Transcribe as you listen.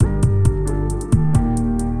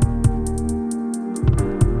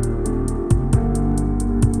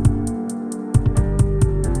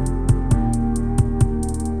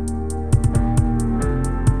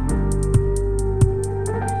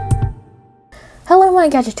my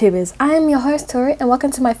GachaTubers, I am your host Tori and welcome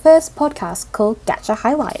to my first podcast called Gacha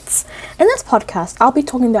Highlights. In this podcast, I'll be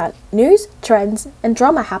talking about news, trends, and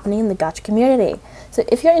drama happening in the Gacha community. So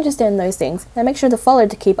if you're interested in those things, then make sure to follow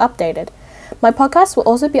to keep updated. My podcast will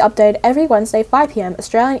also be updated every Wednesday 5 PM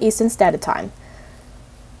Australian Eastern Standard Time.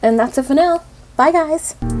 And that's it for now. Bye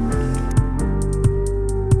guys!